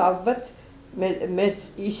 რომ ალბათ მეც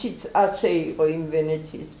ისიც ასე იყო იმ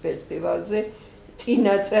ვენეციის ფესტივალზე,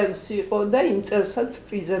 წინა წელს იყო და იმ წელსაც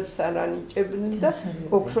პრიზებს არ ანიჭებდნენ და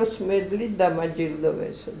ოქროს მედლით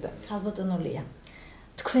დამაჯილდოვესო და. ქალბატონო ლია,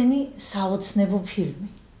 თქვენი საოცნებო ფილმი.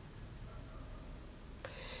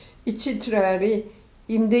 იცით რა არის,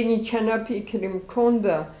 იმდენი ჩანაფიქრი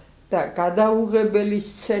მქონდა და გადაუღებელი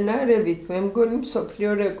სცენარებით მე მგონი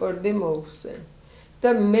მსოფლიო რეკორდი მოვხსენ. და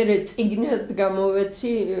მე წიგნად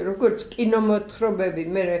გამოვეცი, როგორც კინომოთხრობები,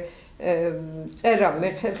 მე წერა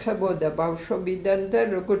მეხერხებოდა ბავშვობიდან და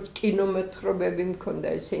როგორც კინომოთხრობები მქონდა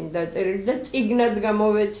ესენი დაწერილი და წიგნად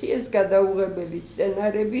გამოვეცი ეს გადაუღებელი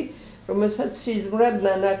სცენარები, რომელსაც სიზმრად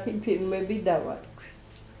ნანახი ფილმები დავარქვი.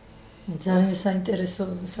 ძალიან საინტერესო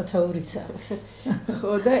სათაურიც არის.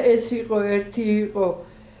 ხო და ეს იყო ერთი იყო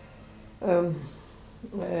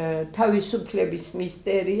თავისუფლების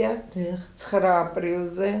მისტერია 9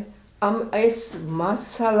 აპრილზე. ეს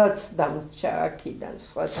მასალაც დამჭა აქიდან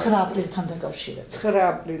სხვა 9 აპრილთან დაკავშირებით. 9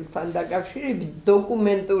 აპრილთან დაკავშირებით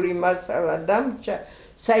დოკუმენტური მასალა დამჭა,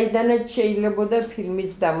 საიდანაც შეიძლებოდა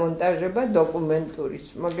ფილმის დამონტაჟება დოკუმენტურის,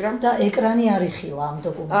 მაგრამ და ეკრანი არ იხილა ამ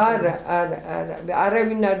დოკუმენტურს. არა,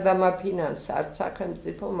 არავინ არ დამაფინანსა, არც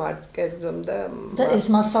სახელმწიფომ, არც კერძომ და ეს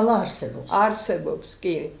მასალა არსებობს. არსებობს,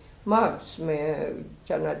 კი. მაქვს მე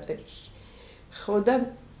ჩანაწერში. ხო და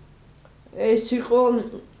ეს იყო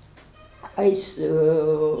ეს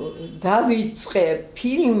დავიწყე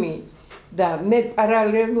ფილმი და მე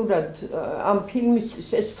პარალელურად ამ φιλმისთვის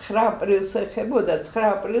ეს 9 აპრილს ეხებოდა, 9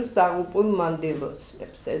 აპრილს დაღუპულ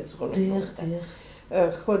მანდილოსნებს ეძღვნებოდა.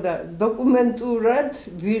 ხო და დოკუმენტურად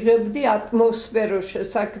ვიღებდი ატმოსფეროს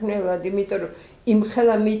შესაქმნელად, იმიტომ რომ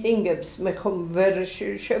იმხელა მიტინგებს მე ხომ ვერ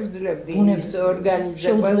შევძლებდი ის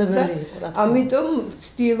ორგანიზებას და ამიტომ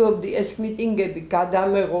ვცდილობდი ეს მიტინგები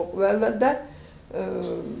გადამეღო ყველა და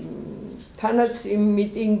თანაც იმ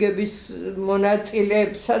მიტინგების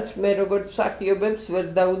მონაწილეებსაც მე როგორც მსახიობებს ვერ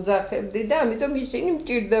დაუძახებდი და ამიტომ ისინი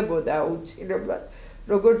მჭირდებოდა აუცილებლად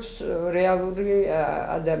როგორც რეალური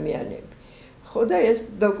ადამიანები. ხო და ეს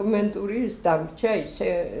დოკუმენტური დამრჩა ისე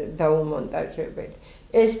დაუმონტაჟებელი.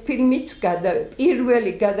 ეს ფილმიც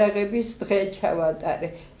პირველი გადაღების დღე ჩავატარე.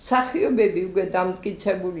 მსახიობები უკვე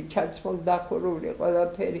დამტკიცებული, ჩაცმულდახურული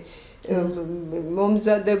ყველაფერი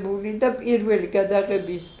მომზადებული და პირველი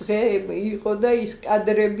გადაღების დღე იყო და ის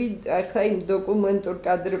კადრები ახლა იმ დოკუმენტურ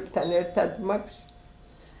კადრებთან ერთად მაქვს.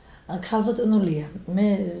 ქალბატონო ლია, მე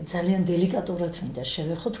ძალიან დელიკატურად მინდა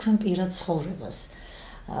შევეხო თქვენ პირად ცხოვრებას.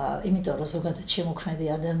 იმიტომ რომ ზოგადად შემოქმედი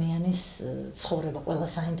ადამიანის ცხოვრება ყველა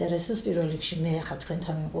საინტერესოს, პირველ რიგში მე ახლა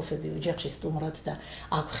თქვენთან ვიმყოფები ოჯახში სტუმრად და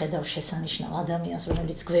აქ ხედავ შესანიშნავ ადამიანს,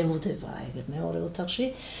 რომელიც გველოდება ეგ მეორე ოთახში,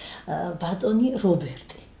 ბატონი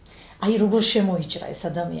რობერტი. აი როგორ შემოიჭრა ეს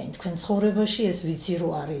ადამიანი თქვენ ცხოვრებაში, ეს ვიცი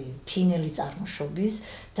რომ არის ფინელი წარმოშობის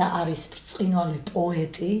და არის ბრწყინვალე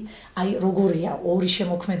პოეტი, აი როგორია ორი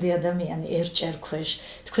შემოქმედი ადამიანი ერთჯერ ქვეშ,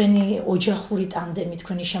 თქვენი ოჯახური ტანდემი,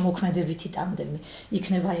 თქვენი შემოქმედებითი ტანდემი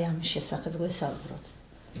იქნება აი ამის შესახებ გვესაუბროთ.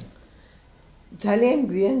 ძალიან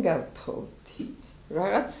გვიან გავთხოვდი.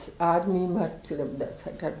 რაღაც არ მიმართლებდა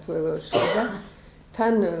საქართველოში და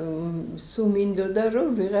თან სუმინდოდა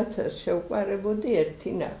რომ ვიღაცას შევყარებოდი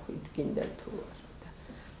ერთი ნახვით გინდა თუ არა.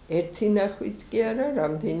 ერთი ნახვით კი არა,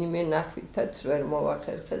 რამდენიმე ნახვითაც ვერ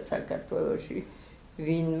მოვახერხე საქართველოში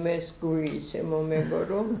ვინმეს გული ისე მომეგო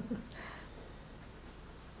რომ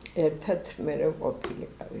ერთად მე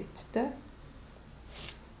ვყოფილიყავით და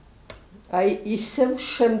აი ისევ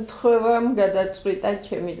შემთხვევამ გადაწყვიტა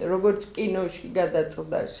ჩემი, როგორც კინოში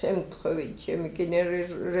გადაწყვიტა შემთხვევით ჩემი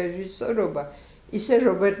კინორეჟისორობა, ისე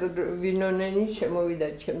რობერტ ვინონენი შემოვიდა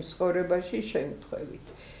ჩემს ცხოვრებაში შემთხვევით.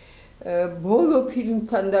 ბოლო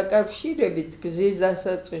ფილმთან დაკავშირებით, გზის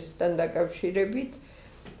დასაწყისთან დაკავშირებით,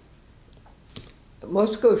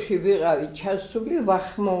 მოსკოვში ვიყავი ჩასული,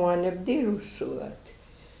 ვახმოვანებდი რუსულად.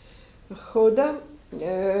 ხო და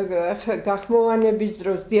გახმოვანების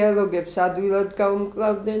დროს დიალოგებს ადვილად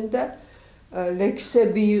გავუმკლავდნენ და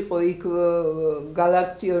ლექსები იყო იქ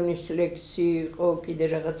გალაქტიონის ლექსი იყო, კიდე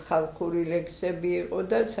რაღაც ხალხური ლექსები იყო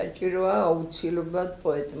და საჭიროა აუცილებლად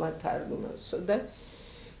პოეტმა თარგმნოსო და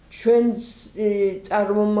ჩვენს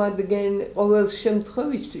წარმომადგენელ ყოველ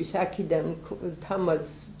შემთხვევისთვის აქედან თამაზ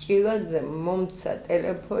ჭილაძე მომცა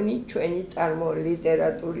ტელეფონი ჩვენი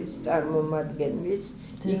ლიტერატურის წარმომადგენლის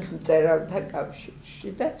იქ მწერალთა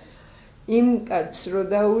კავშირში და იმ კაცს რო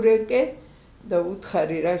დაურეკე და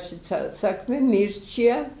უთხარი რაშიც საქმე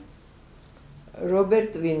მირჩია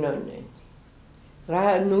რობერტ ვინონენი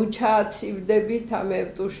რა ნუ ჩააცივდებით ამ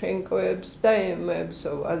ევტუშენკოებს და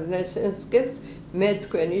ემებსო ვაზნესენსკებს მე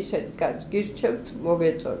თქვენ ისეთ კაცს გირჩევთ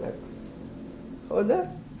მოგეწონებათ ხო და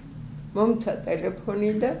მომცა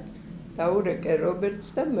ტელეფონი და დაურეკე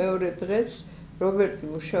რობერტს და მეორე დღეს რობერტი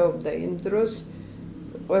მუშაობდა იმ დროს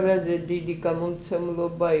ყველაზე დიდი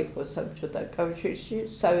გამომცემლობა იყო საბჭოთა კავშირში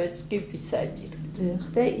სავეტსკი პისაჭი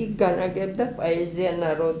და იქ განაგებდა პოეზია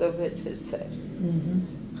ნაროდოვ СССР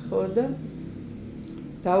ხო და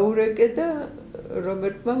დაურეკე და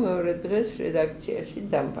რობერტმა მეორე დღეს რედაქციაში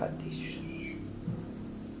დამპატიშა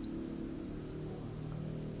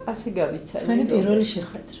ასე გავიცანი თქვენი პირველი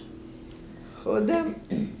შეხვედრა ხო და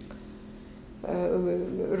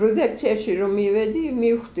რედაქციაში რომ მივედი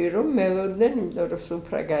მივხვდი რომ მელოდნენ იმიტომ რომ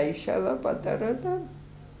სუფრა გაიშალა პატარა და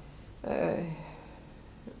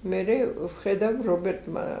მე ვხედავ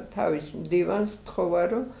რობერტმა თავის მდივანს თხოვა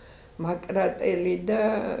რომ მაკრატელი და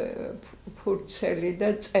ფურცელი და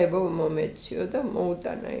წებო მომეციო და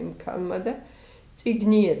მოუტანა იმ ქალმა და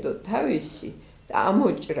წიგნიედო თავისი და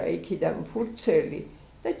ამოჭრა იქიდან ფურცელი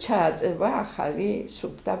და ჩააწება ახალი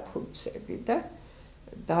სუფთა ფურცელი და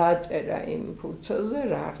დააწერა იმ ფურცელზე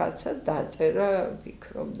რაღაცა დაწერა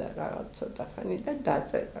ვიქრობდა რაღაც ცოტა ხანი და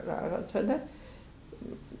დაწერა რაღაცა და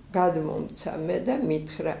გადმომცა მე და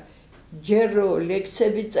მითხრა ჯერო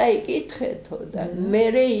ლექსები წაიკითხეთო და მე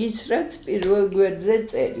ის რაც პირველ გვერდზე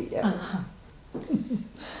წერია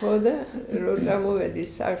ხო და რო წამოვედი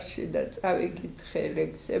სახლში და წავიკითხე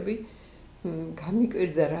ლექსები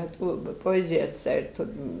გამიკვირდა რატო პოეზიას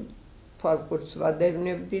საერთოდ თვალყურს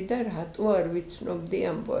ვადევნებდი და რატო არ ვიცნობდი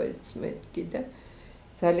ამ პოეტს მეთქი და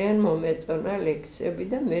ძალიან მომეწონა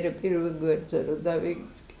ლექსები და მე პირველ გვერდზე რო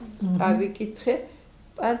დავიკითხე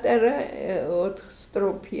პატარა 4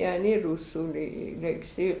 სტროფიანი რუსული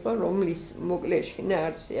ლექსი იყო რომლის მოკლეში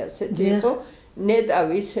ნაარსი ასეთი იყო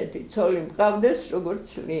ნეტავი ისეთი ცოლი მყავდეს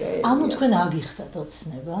როგორც ლია ანუ თქვენ აგიხდათ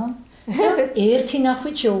ოცნება ერთი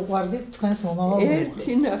ნახვით შეუყვარდით თქვენს მომავალ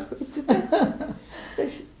ერთი ნახვით და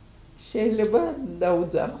შეიძლება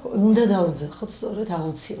დაუძახოთ უნდა დაუძახოთ სწორედ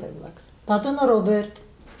აუცილებლად ბატონო რობერტ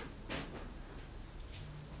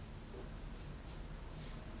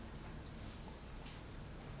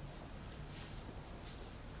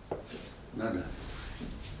Надо.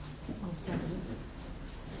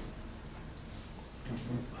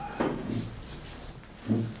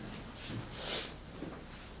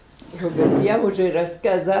 Роберт, я уже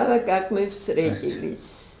рассказала, как мы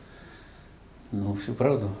встретились. Ну, всю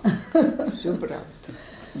правду. Всю правду.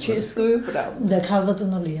 Чистую правду. და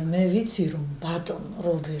ქალბატონოლია, მე ვიცი რომ ბატონ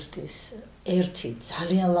რობერტის ერთი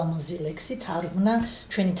ძალიან ლამაზი ლექსი თარგმნა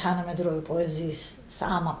ჩვენი თანამედროვე პოეზიის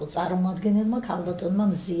საამაყო წარმომადგენელმა ქალბატონმა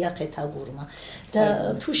მზია ხეთაგურმა და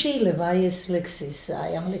თუ შეიძლება ეს ლექსის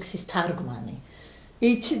ამ ლექსის თარგმანი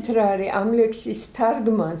იცით რა არის ამ ლექსის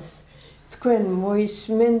თარგმანს თქვენ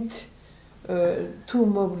მოისმენთ თუ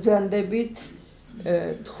მოგზანდებით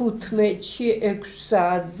 15-ში 6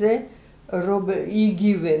 საათზე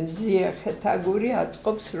იგივე მზია ხეთაგური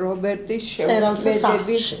აწყობს რობერტის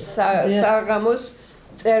შეუქმედების საღამოს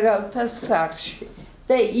წერალთა სახლში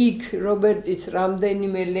და იქ რობერტის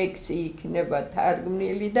რამდენიმე ლექსი იქნება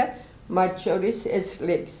თარგმნილი და მათ შორის ეს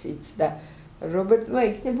ლექსიც და რობერტმა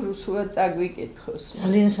იქნებ რუსულად წაგვიკითხოს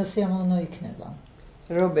ძალიან სასიამოვნო იქნება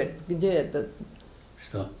роберт где это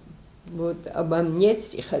Что? Вот обо мне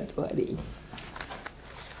стихотворение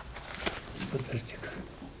Подожди-ка.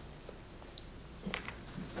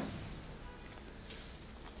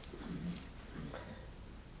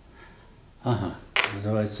 Ага,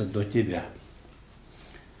 называется «До тебя».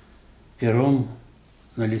 Пером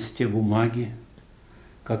на листе бумаги,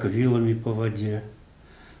 как вилами по воде,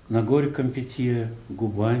 на горьком питье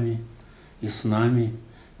губами и снами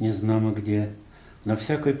незнамо где, на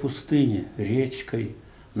всякой пустыне, речкой,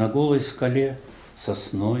 на голой скале,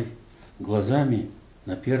 сосной, глазами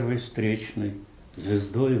на первой встречной,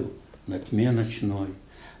 звездою на тьме ночной,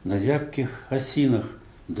 на зябких осинах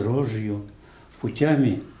дрожью,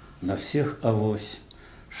 путями на всех авось,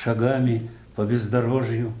 шагами по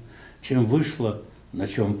бездорожью, чем вышло, на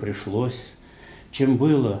чем пришлось, чем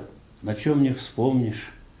было, на чем не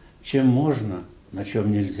вспомнишь, чем можно, на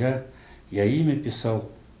чем нельзя, я имя писал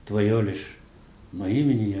твое лишь, но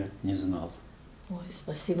имени я не знал. Ой,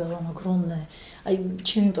 спасибо вам огромное. Აი,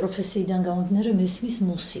 ჩემი პროფესიიდან გამომდინარე მესმის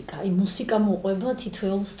მუსიკა. აი, მუსიკა მოყვება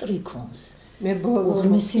თითოეულ სტრიქონს. მე ბოლო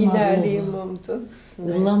ფინალი მომწონს.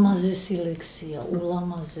 ულამაზესი ლექსია,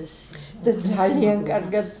 ულამაზესი. და ძალიან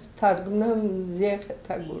კარგად თარგმნა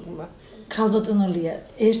მზიახეთა გურმა. ქალბატონოლია,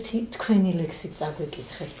 ერთი თქვენი ლექსი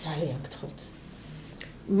წაგვეკითხეთ, ძალიან გთხოვთ.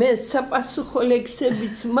 მე საპასუხო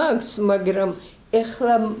ლექსებიც მაქვს, მაგრამ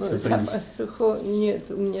ეხლა საპასუხო нет,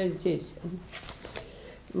 у меня здесь.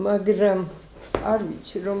 მაგრამ არ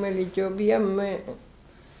ვიცი რომელი ჯობია მე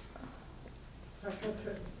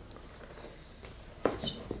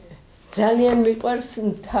ძალიან მიყვარს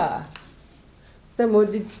მთა და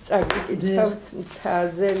მოდით წაგიკითხავთ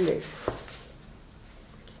მთაზე ლექსს.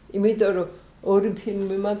 იმიტომ რომ ორი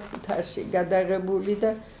ფილმი მაქვს მთაში გადაღებული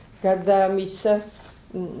და გარდა ამისა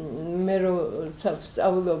მე რომ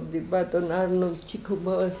სწავლობდი ბატონ არნოლდ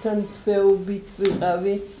ჩიქობავასთან თვეობით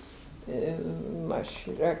ვიყავი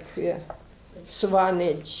მაშინ რა ქვია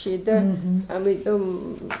სვანეთში და ამიტომ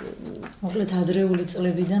მოკლედ ადრეული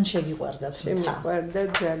წლებიდან შეგიყვარდათ მთა. შემიყვარდა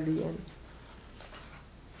ძალიან.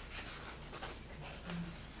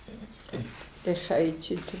 ეხა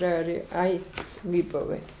იცით რა არის, აი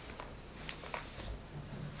მიპოვე.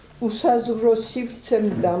 უსაზღვრო სივრცემ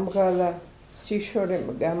დამღალა, სიშორემ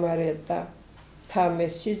გამარეტა, თა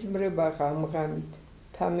მესიზმრება ღამღამით,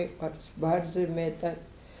 თა მიყვარს ბარზე მეტად,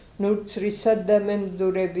 ნურცრისად და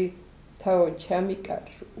მემდურები, თაო ჩამიკარ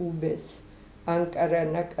უბეს, ანკარა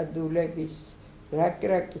ნაკადულების,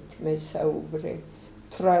 რაკრაკით მესაუბრე,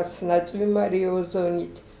 თრას ნაწვიმარი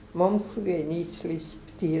ოზონით, მომხვიე ნისლის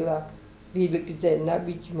ბდილა, ვილგზე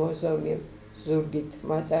ნაბიჯ მოზომილ, ზურგით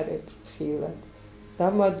მატარებ თხილად,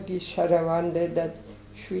 დამადგი შარავანდედად,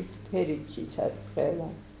 შვით ფერიცისად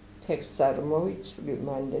ყველა, თეხს არ მოვიცვლი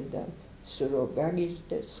მანდედან, სურო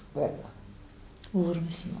გაგიჟდეს ყველა.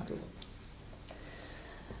 უღრმესი მადლობა.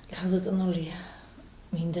 ქალბატონოლია,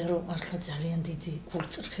 მინდა რომ მართლა ძალიან დიდი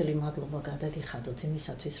გულწრფელი მადლობა გადაგიხადოთ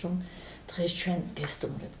იმისათვის, რომ დღეს ჩვენ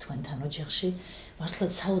გესტუმრეთ თქვენთან ოჯახში. მართლა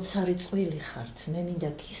საოცარი წვილი ხართ. მე მინდა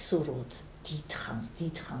გისურვოთ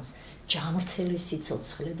დიდხანს ჯამრთელი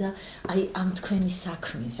სიცოცხლე და აი ამ თქვენი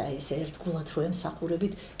საქმის, აი ეს ერთგულად რო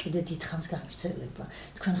ემსახურებით, კიდე დიდხანს გაგრძელება.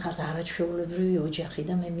 თქვენ ხართ არაჩვეულებრივი ოჯახი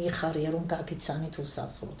და მე მიხარია რომ გაგიცანით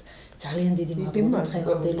უსასრულოდ. ძალიან დიდი მადლობა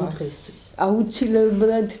დღევანდელი დღისთვის.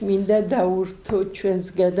 აუცილებლად მინდა დავურთო ჩვენს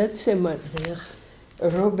გადაცემას.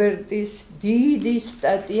 რობერტის დიდი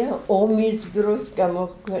სტატია ომის დროს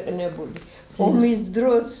გამოქვეყნებული. ომის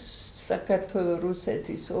დროს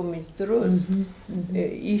საქართველო-რუსეთის ომის დროს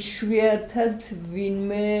იშვიათად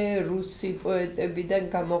ვინმე რუსი პოეტებიდან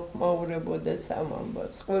გამოხმაურებოდა სამ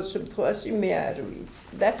ამბავს. ყოველ შემთხვევაში მე არ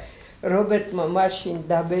ვიცი და რობერტმა მაშინ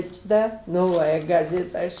დაბეჭდა ნოვაია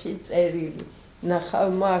გაზეტაში წერილი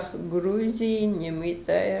ნახალმახ გრუზიი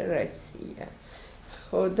ნემიტაია როსია.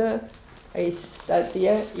 ხო და ეს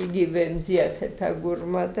სტატია იგივე მზიახეთა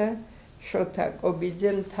გურმა და შოთა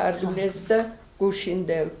კობიძემ თარგმნეს და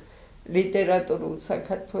გუშინდელ ლიტერატურულ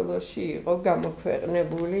საქართველოში იყო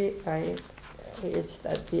გამოქვეყნებული აი ეს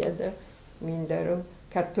სტატია და მინდა რომ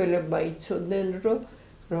ქართველებმა იცოდნენ რომ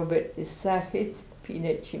რობერტის სახით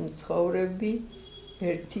ფინეთში მცხოვრები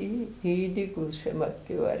ერთი დიდი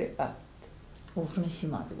გულშემატკივარი ყავთ. უღრმესი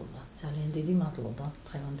მადლობა, ძალიან დიდი მადლობა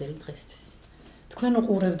დღევანდელი დღესთვის. თქვენ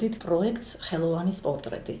უყურებდით პროექტს ხელოვანის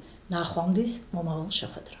პორტრეტი. ნახვამდის მომავალ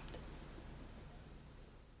შეხვედრას.